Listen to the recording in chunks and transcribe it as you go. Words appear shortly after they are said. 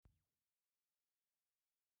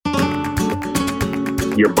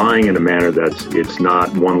You're buying in a manner it's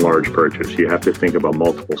not one large purchase. You have to think about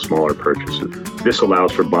multiple smaller purchases. This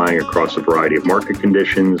allows for buying across a variety of market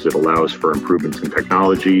conditions. It allows for improvements in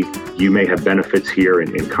technology. You may have benefits here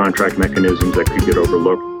in contract mechanisms that could get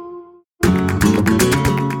overlooked.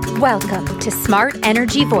 Welcome to Smart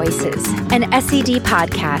Energy Voices, an SED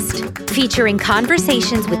podcast featuring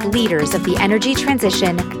conversations with leaders of the energy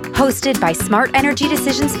transition, hosted by Smart Energy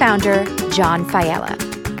Decisions founder, John Failla.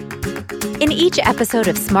 In each episode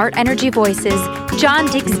of Smart Energy Voices, John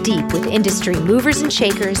digs deep with industry movers and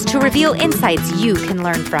shakers to reveal insights you can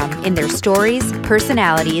learn from in their stories,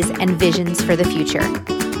 personalities, and visions for the future.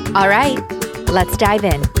 All right, let's dive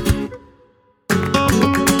in.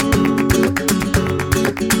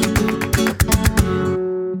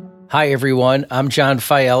 Hi, everyone. I'm John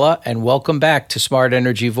Failla, and welcome back to Smart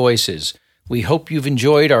Energy Voices. We hope you've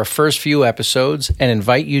enjoyed our first few episodes and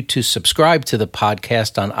invite you to subscribe to the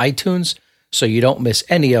podcast on iTunes so you don't miss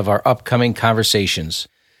any of our upcoming conversations.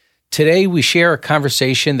 Today, we share a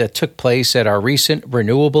conversation that took place at our recent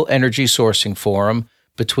Renewable Energy Sourcing Forum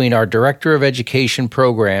between our Director of Education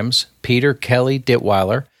Programs, Peter Kelly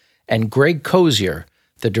Dittweiler, and Greg Kozier,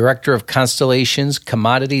 the Director of Constellation's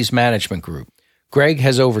Commodities Management Group. Greg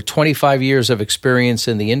has over 25 years of experience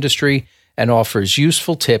in the industry and offers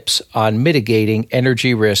useful tips on mitigating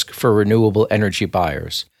energy risk for renewable energy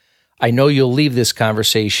buyers. I know you'll leave this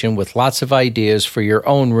conversation with lots of ideas for your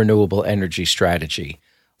own renewable energy strategy.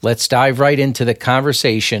 Let's dive right into the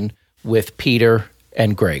conversation with Peter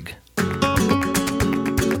and Greg.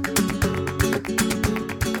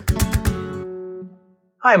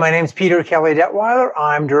 Hi, my name is Peter Kelly Dittweiler.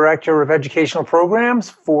 I'm Director of Educational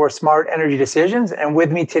Programs for Smart Energy Decisions. And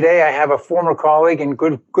with me today, I have a former colleague and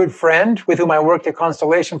good friend with whom I worked at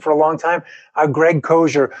Constellation for a long time, Greg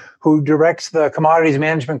Kozier, who directs the Commodities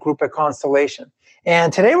Management Group at Constellation.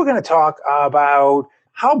 And today we're going to talk about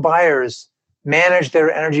how buyers manage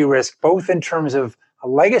their energy risk, both in terms of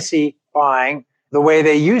legacy buying, the way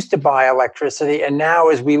they used to buy electricity, and now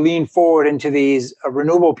as we lean forward into these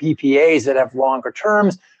renewable PPAs that have longer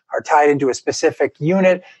terms, are tied into a specific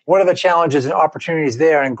unit, what are the challenges and opportunities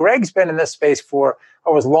there? And Greg's been in this space for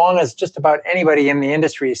as long as just about anybody in the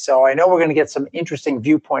industry, so I know we're going to get some interesting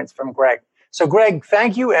viewpoints from Greg. So Greg,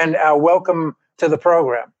 thank you and welcome to the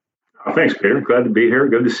program. Thanks, Peter. Glad to be here.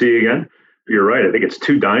 Good to see you again. You're right. I think it's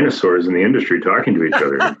two dinosaurs in the industry talking to each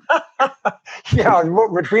other. Yeah,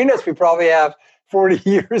 between us, we probably have 40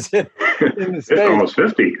 years in the space. It's almost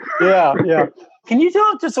 50. Yeah. Can you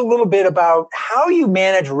talk just a little bit about how you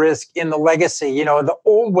manage risk in the legacy? The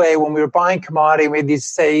old way when we were buying commodity, we had these,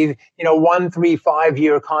 say, 1, 3, 5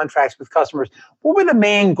 year contracts with customers. What were the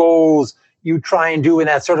main goals you try and do in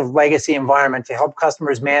that sort of legacy environment to help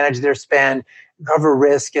customers manage their spend, cover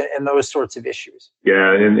risk, and those sorts of issues?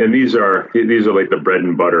 Yeah, and these are like the bread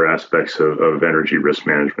and butter aspects of energy risk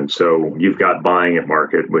management. So you've got buying at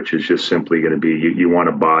market, which is just simply going to be you want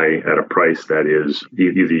to buy at a price that is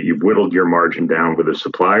either you've whittled your margin down with a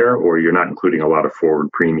supplier or you're not including a lot of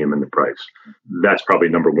forward premium in the price. That's probably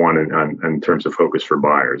number one in terms of focus for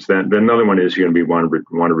buyers. Then another one is you're going to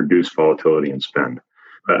want to reduce volatility and spend.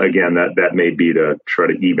 Again, that may be to try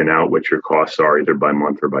to even out what your costs are either by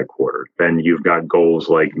month or by quarter. Then you've got goals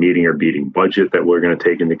like meeting or beating budget that we're going to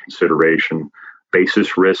take into consideration.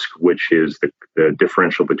 Basis risk, which is the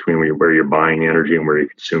differential between where you're buying energy and where you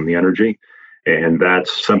consume the energy. And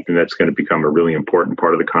that's something that's going to become a really important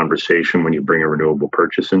part of the conversation when you bring a renewable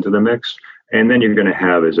purchase into the mix. And then you're going to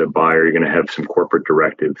have, as a buyer, you're going to have some corporate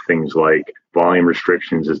directive, things like volume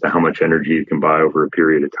restrictions as to how much energy you can buy over a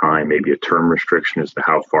period of time, maybe a term restriction as to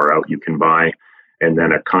how far out you can buy, and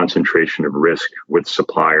then a concentration of risk with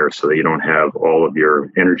suppliers so that you don't have all of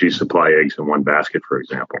your energy supply eggs in one basket, for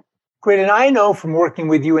example. Great. And I know from working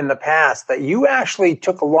with you in the past that you actually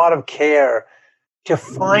took a lot of care to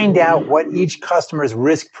find out what each customer's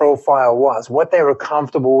risk profile was, what they were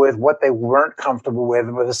comfortable with, what they weren't comfortable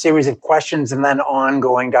with a series of questions and then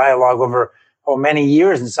ongoing dialogue over many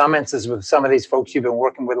years in some instances with some of these folks you've been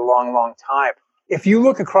working with a long, long time. If you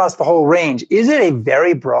look across the whole range, is it a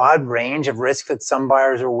very broad range of risk that some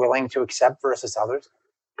buyers are willing to accept versus others?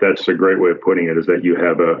 That's a great way of putting it, is that you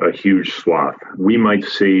have a huge swath. We might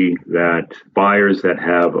see that buyers that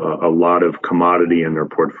have a lot of commodity in their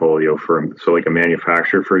portfolio, so like a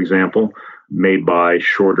manufacturer, for example, may buy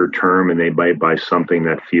shorter term and they might buy something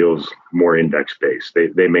that feels more index-based.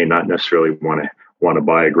 They may not necessarily want to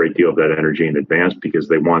buy a great deal of that energy in advance because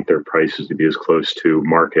they want their prices to be as close to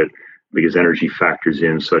market because energy factors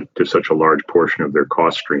in to such a large portion of their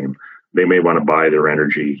cost stream. They may want to buy their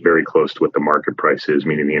energy very close to what the market price is,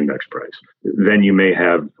 meaning the index price. Then you may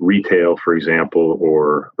have retail, for example,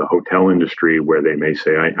 or the hotel industry where they may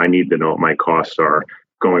say, I need to know what my costs are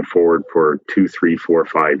going forward for 2, 3, 4,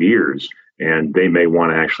 5 years. And they may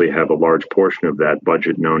want to actually have a large portion of that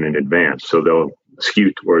budget known in advance. So they'll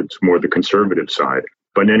skew towards more the conservative side.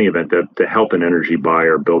 But in any event, to help an energy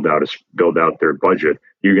buyer build out their budget,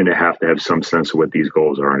 you're going to have some sense of what these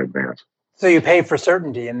goals are in advance. So you pay for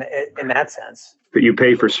certainty in that sense. But you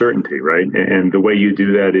pay for certainty, right? And the way you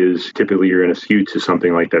do that is typically you're going to skew to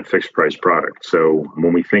something like that fixed price product. So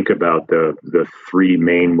when we think about the three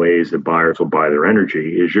main ways that buyers will buy their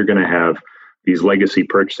energy, is you're going to have these legacy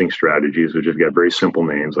purchasing strategies, which have got very simple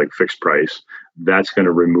names like fixed price. That's going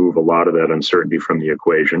to remove a lot of that uncertainty from the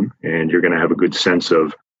equation. And you're going to have a good sense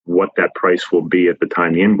of what that price will be at the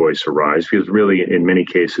time the invoice arrives. Because really, in many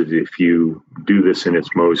cases, if you do this in its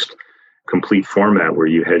most complete format where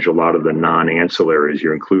you hedge a lot of the non-ancillaries,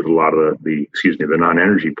 you include a lot of the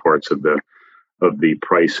non-energy parts of the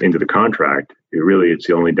price into the contract, it's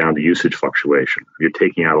only down to usage fluctuation. You're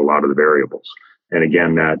taking out a lot of the variables. And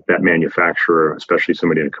again, that manufacturer, especially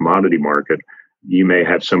somebody in a commodity market, you may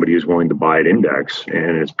have somebody who's willing to buy at index, and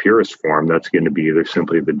in its purest form, that's going to be either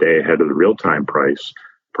simply the day ahead of the real-time price,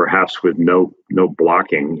 perhaps with no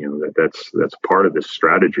blocking. That's part of this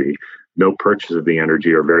strategy. No purchase of the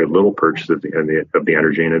energy or very little purchase of the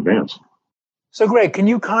energy in advance. So, Greg, can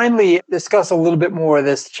you kindly discuss a little bit more of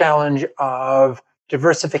this challenge of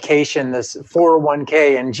diversification, this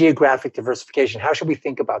 401k and geographic diversification? How should we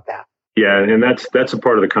think about that? Yeah, and that's a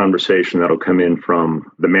part of the conversation that'll come in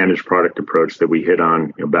from the managed product approach that we hit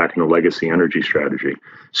on back in the legacy energy strategy.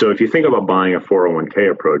 So if you think about buying a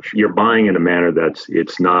 401k approach, you're buying in a manner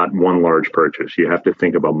it's not one large purchase. You have to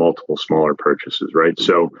think about multiple smaller purchases, right?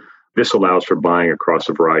 So this allows for buying across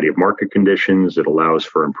a variety of market conditions. It allows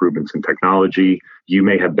for improvements in technology. You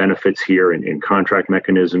may have benefits here in contract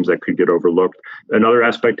mechanisms that could get overlooked. Another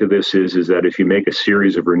aspect of this is that if you make a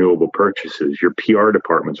series of renewable purchases, your PR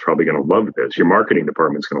department's probably going to love this. Your marketing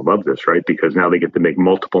department's going to love this, right? Because now they get to make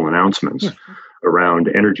multiple announcements around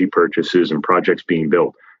energy purchases and projects being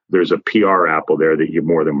built. There's a PR apple there that you have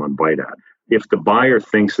more than one bite at. If the buyer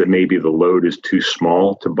thinks that maybe the load is too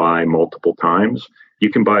small to buy multiple times, you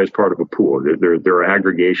can buy as part of a pool. There are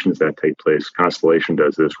aggregations that take place. Constellation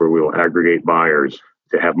does this, where we'll aggregate buyers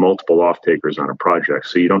to have multiple off-takers on a project.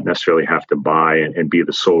 So you don't necessarily have to buy and be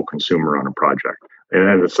the sole consumer on a project.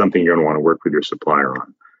 And that's something you're going to want to work with your supplier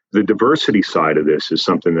on. The diversity side of this is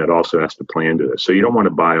something that also has to play into this. So you don't want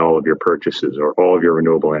to buy all of your purchases or all of your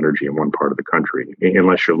renewable energy in one part of the country,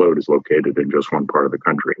 unless your load is located in just one part of the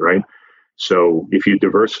country, right? So if you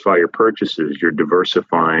diversify your purchases, you're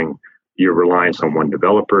diversifying your reliance on one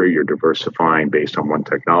developer, you're diversifying based on one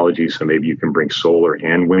technology. So maybe you can bring solar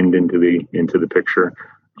and wind into the picture.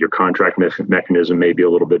 Your contract mechanism may be a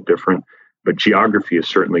little bit different, but geography is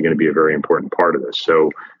certainly going to be a very important part of this.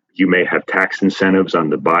 So you may have tax incentives on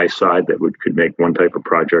the buy side that could make one type of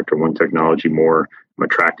project or one technology more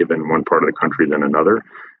attractive in one part of the country than another.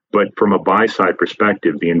 But from a buy side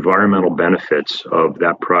perspective, the environmental benefits of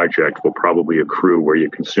that project will probably accrue where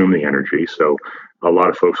you consume the energy. So a lot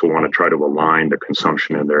of folks will want to try to align the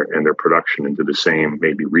consumption and their production into the same,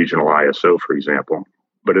 maybe regional ISO, for example.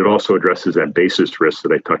 But it also addresses that basis risk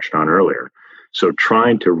that I touched on earlier. So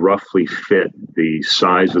trying to roughly fit the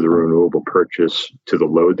size of the renewable purchase to the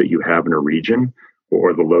load that you have in a region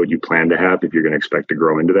or the load you plan to have if you're going to expect to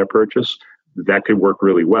grow into that purchase, that could work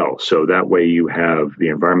really well. So that way you have the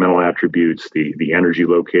environmental attributes, the energy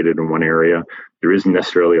located in one area. There isn't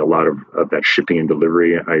necessarily a lot of that shipping and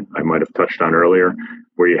delivery I might have touched on earlier,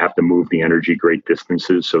 where you have to move the energy great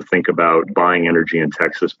distances. So think about buying energy in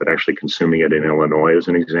Texas, but actually consuming it in Illinois as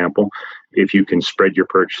an example. If you can spread your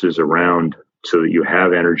purchases around so that you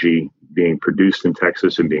have energy being produced in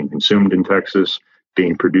Texas and being consumed in Texas,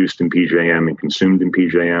 being produced in PJM and consumed in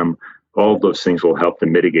PJM, all of those things will help to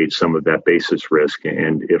mitigate some of that basis risk,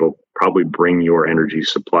 and it'll probably bring your energy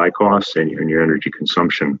supply costs and your energy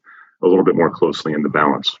consumption a little bit more closely in the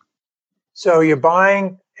balance. So you're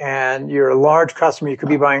buying, and you're a large customer. You could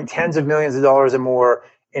be buying tens of millions of dollars or more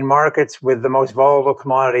in markets with the most volatile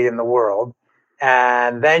commodity in the world.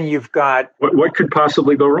 And then you've got... What could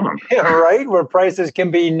possibly go wrong? Yeah, right, where prices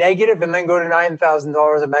can be negative and then go to $9,000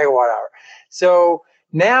 a megawatt hour. So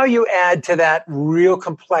now you add to that real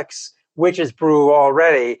complex witch's brew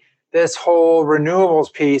already, this whole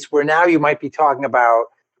renewables piece, where now you might be talking about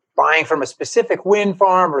buying from a specific wind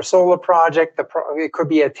farm or solar project. It could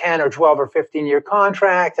be a 10 or 12 or 15-year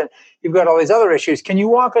contract, and you've got all these other issues. Can you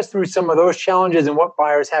walk us through some of those challenges and what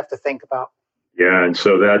buyers have to think about? Yeah, and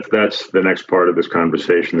so that's the next part of this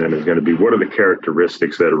conversation then is going to be what are the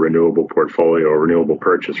characteristics that a renewable portfolio or renewable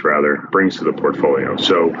purchase rather brings to the portfolio.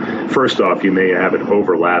 So first off, you may have it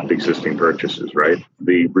overlap existing purchases, right?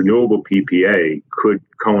 The renewable PPA could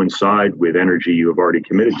coincide with energy you have already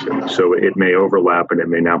committed to. So it may overlap and it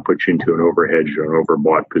may now put you into an overhedged or an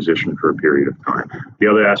overbought position for a period of time. The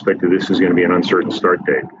other aspect of this is going to be an uncertain start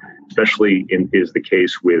date. Especially is the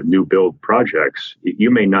case with new build projects, you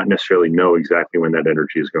may not necessarily know exactly when that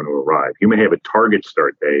energy is going to arrive. You may have a target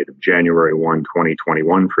start date of January 1,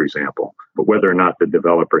 2021, for example, but whether or not the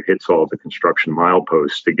developer hits all of the construction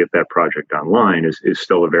mileposts to get that project online is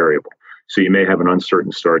still a variable. So you may have an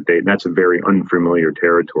uncertain start date, and that's a very unfamiliar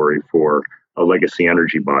territory for a legacy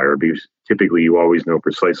energy buyer, because typically you always know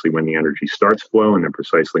precisely when the energy starts flow and then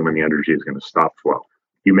precisely when the energy is going to stop flow.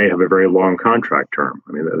 You may have a very long contract term.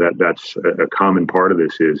 I mean, that's a common part of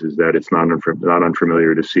this is that it's not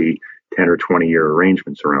unfamiliar to see 10 or 20-year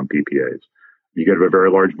arrangements around PPAs. You could have a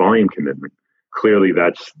very large volume commitment. Clearly,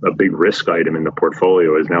 that's a big risk item in the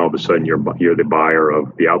portfolio, is now all of a sudden you're the buyer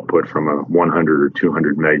of the output from a 100 or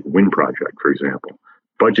 200 meg wind project, for example.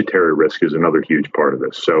 Budgetary risk is another huge part of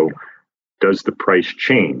this. So does the price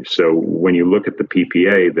change? So when you look at the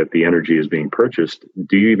PPA that the energy is being purchased,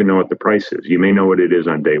 do you even know what the price is? You may know what it is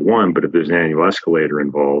on day one, but if there's an annual escalator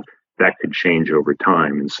involved, that could change over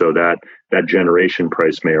time. And so that generation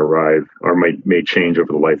price may arrive or may change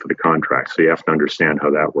over the life of the contract. So you have to understand how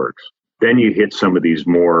that works. Then you hit some of these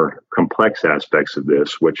more complex aspects of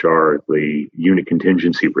this, which are the unit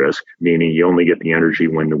contingency risk, meaning you only get the energy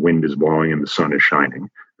when the wind is blowing and the sun is shining.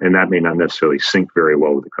 And that may not necessarily sync very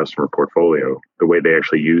well with the customer portfolio, the way they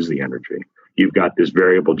actually use the energy. You've got this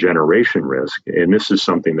variable generation risk, and this is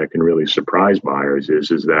something that can really surprise buyers, is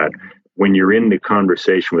that when you're in the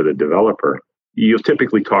conversation with a developer, you'll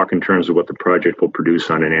typically talk in terms of what the project will produce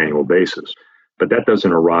on an annual basis. But that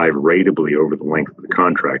doesn't arrive ratably over the length of the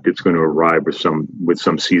contract. It's going to arrive with some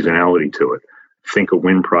seasonality to it. Think a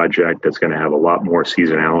wind project that's going to have a lot more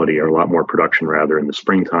seasonality, or a lot more production rather, in the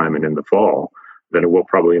springtime and in the fall than it will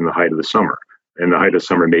probably in the height of the summer. And the height of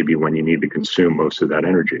summer may be when you need to consume most of that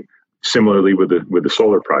energy. Similarly with the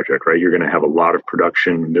solar project, right? You're going to have a lot of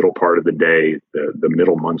production middle part of the day, the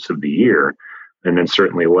middle months of the year, and then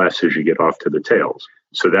certainly less as you get off to the tails.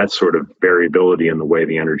 So that sort of variability in the way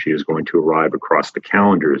the energy is going to arrive across the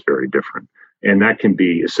calendar is very different. And that can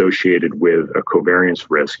be associated with a covariance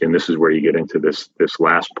risk. And this is where you get into this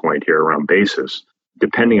last point here around basis.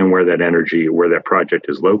 Depending on where that project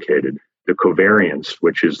is located, the covariance,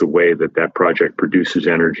 which is the way that project produces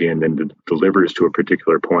energy and then delivers to a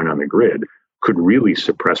particular point on the grid, could really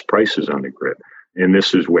suppress prices on the grid. And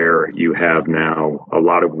this is where you have now a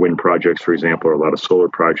lot of wind projects, for example, or a lot of solar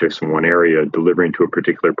projects in one area delivering to a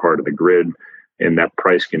particular part of the grid. And that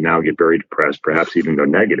price can now get very depressed, perhaps even go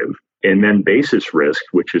negative. And then basis risk,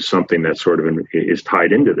 which is something that sort of is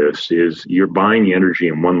tied into this, is you're buying the energy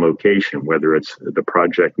in one location, whether it's the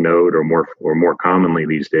project node or more commonly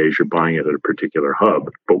these days, you're buying it at a particular hub.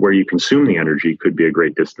 But where you consume the energy could be a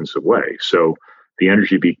great distance away. So the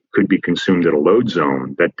energy could be consumed at a load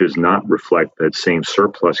zone that does not reflect that same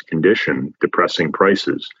surplus condition, depressing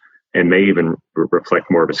prices, and may even reflect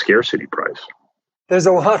more of a scarcity price. There's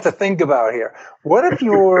a lot to think about here. What if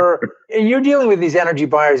you're dealing with these energy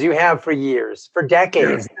buyers you have for years, for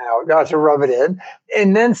decades now, not to rub it in,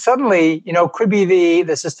 and then suddenly, could be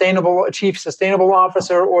the chief sustainable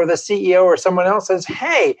officer or the CEO or someone else says,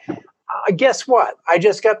 "Hey, guess what? I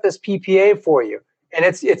just got this PPA for you, and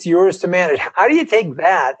it's yours to manage." How do you take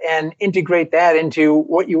that and integrate that into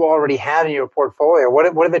what you already had in your portfolio? What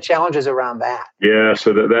are the challenges around that? Yeah,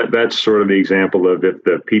 so that's sort of the example of if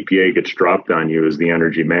the PPA gets dropped on you as the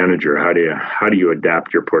energy manager, how do you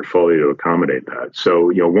adapt your portfolio to accommodate that?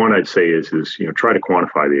 So, one I'd say is try to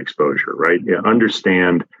quantify the exposure, right?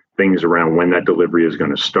 Understand things around when that delivery is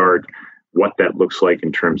going to start, what that looks like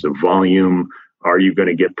in terms of volume. Are you going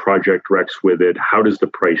to get project recs with it? How does the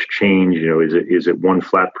price change? Is it one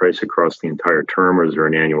flat price across the entire term, or is there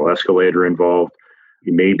an annual escalator involved?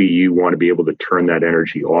 Maybe you want to be able to turn that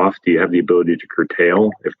energy off. Do you have the ability to curtail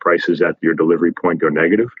if prices at your delivery point go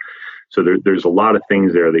negative? So there's a lot of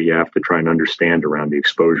things there that you have to try and understand around the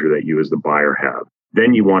exposure that you as the buyer have.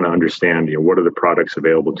 Then you want to understand, what are the products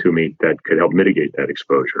available to me that could help mitigate that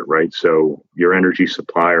exposure, right? So your energy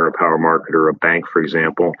supplier, a power marketer, a bank, for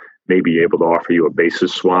example, may be able to offer you a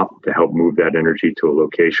basis swap to help move that energy to a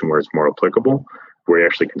location where it's more applicable, where you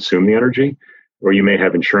actually consume the energy. Or you may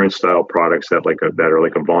have insurance style products that are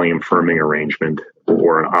like a volume firming arrangement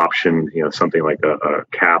or an option, something like a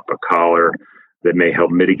cap, a collar that may help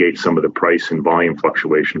mitigate some of the price and volume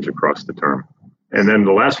fluctuations across the term. And then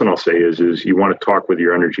the last one I'll say is you want to talk with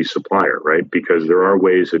your energy supplier, right? Because there are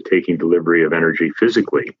ways of taking delivery of energy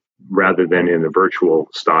physically rather than in the virtual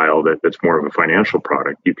style that's more of a financial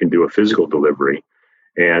product. You can do a physical delivery,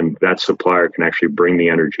 and that supplier can actually bring the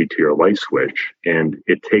energy to your light switch. And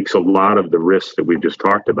it takes a lot of the risks that we've just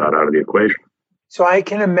talked about out of the equation. So I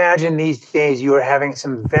can imagine these days you are having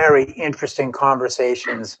some very interesting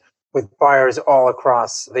conversations with buyers all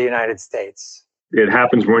across the United States. It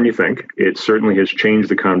happens more than you think. It certainly has changed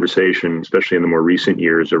the conversation, especially in the more recent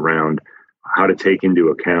years, around how to take into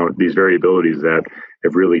account these variabilities that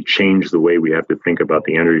have really changed the way we have to think about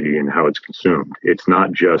the energy and how it's consumed. It's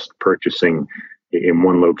not just purchasing in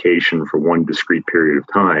one location for one discrete period of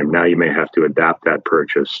time. Now you may have to adapt that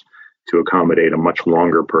purchase to accommodate a much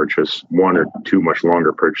longer purchase, one or two much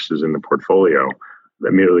longer purchases in the portfolio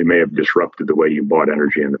that merely may have disrupted the way you bought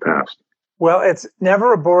energy in the past. Well, it's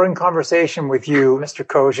never a boring conversation with you, Mr.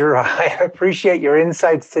 Kozier. I appreciate your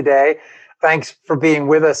insights today. Thanks for being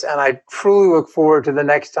with us. And I truly look forward to the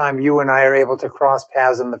next time you and I are able to cross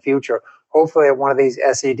paths in the future, hopefully at one of these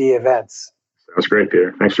SED events. Sounds great,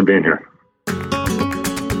 Peter. Thanks for being here.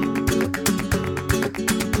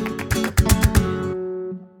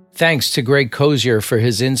 Thanks to Greg Kozier for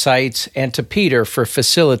his insights and to Peter for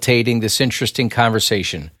facilitating this interesting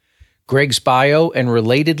conversation. Greg's bio and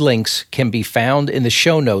related links can be found in the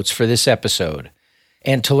show notes for this episode.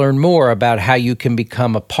 And to learn more about how you can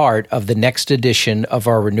become a part of the next edition of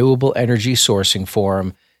our Renewable Energy Sourcing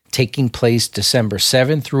Forum, taking place December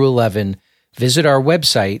 7 through 11, visit our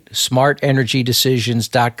website,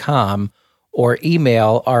 smartenergydecisions.com, or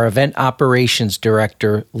email our event operations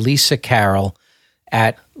director, Lisa Carroll,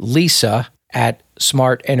 at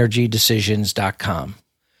lisa@smartenergydecisions.com.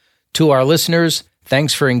 To our listeners,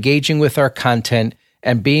 thanks for engaging with our content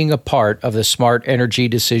and being a part of the Smart Energy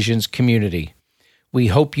Decisions community. We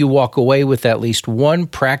hope you walk away with at least one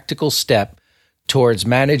practical step towards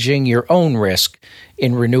managing your own risk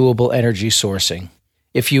in renewable energy sourcing.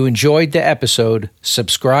 If you enjoyed the episode,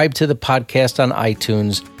 subscribe to the podcast on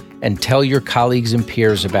iTunes and tell your colleagues and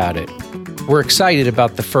peers about it. We're excited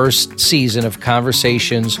about the first season of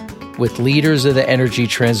conversations with leaders of the energy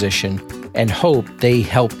transition and hope they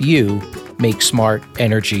help you make smart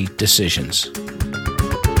energy decisions.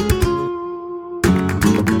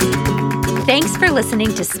 Thanks for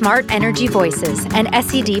listening to Smart Energy Voices, an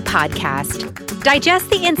SED podcast. Digest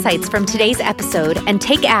the insights from today's episode and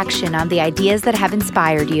take action on the ideas that have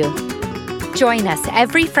inspired you. Join us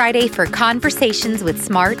every Friday for conversations with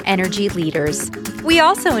smart energy leaders. We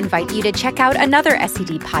also invite you to check out another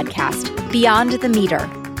SED podcast, Beyond the Meter.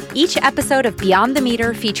 Each episode of Beyond the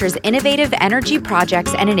Meter features innovative energy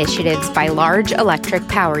projects and initiatives by large electric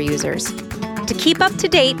power users. To keep up to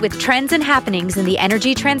date with trends and happenings in the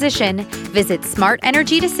energy transition, visit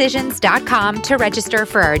smartenergydecisions.com to register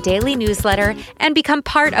for our daily newsletter and become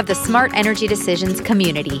part of the Smart Energy Decisions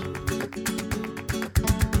community.